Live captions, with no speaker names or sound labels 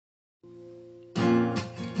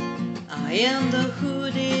I am the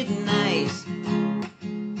hooded knight.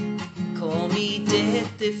 Call me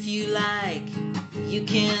death if you like. You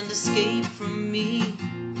can't escape from me.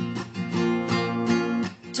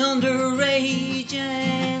 Thunder, rage,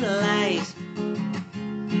 and light,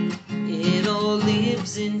 it all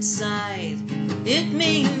lives inside. It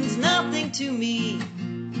means nothing to me.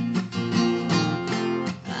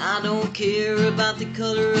 I don't care about the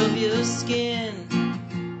color of your skin.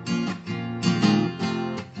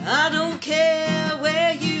 I don't care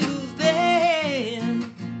where you've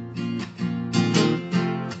been.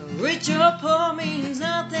 Rich or poor means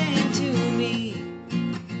nothing to me.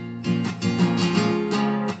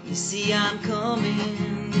 You see, I'm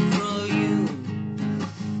coming for you.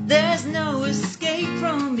 There's no escape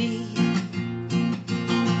from me.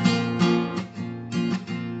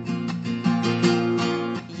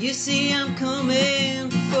 You see, I'm coming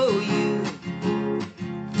for you.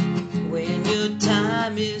 When your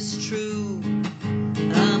time is true,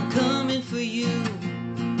 I'm coming for you.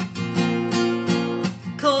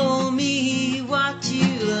 Call me what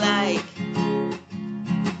you like.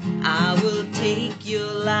 I will take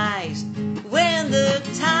your lies when the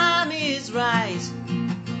time is right.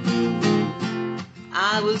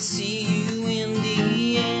 I will see you in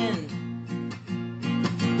the end.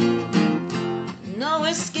 No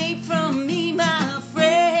escape from me, my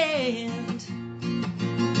friend.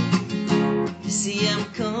 You see, I'm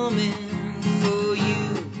coming for you.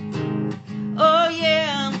 Oh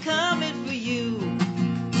yeah, I'm coming for you.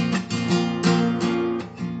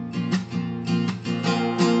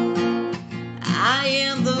 I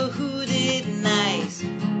am the hooded knight.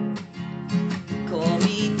 Call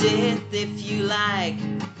me death if you like.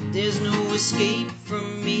 There's no escape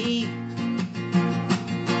from me.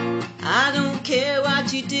 I don't care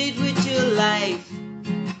what you did with your life.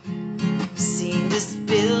 Seen this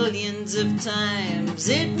billions of times.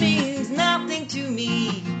 It means nothing to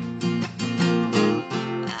me.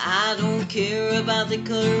 I don't care about the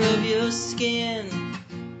color of your skin.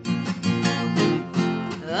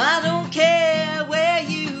 I don't care where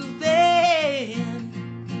you've been.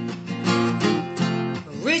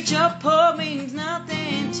 Rich or poor means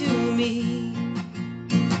nothing to me.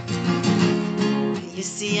 You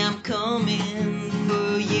see, I'm coming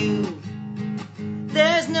for you.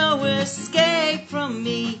 There's no escape from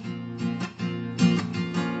me.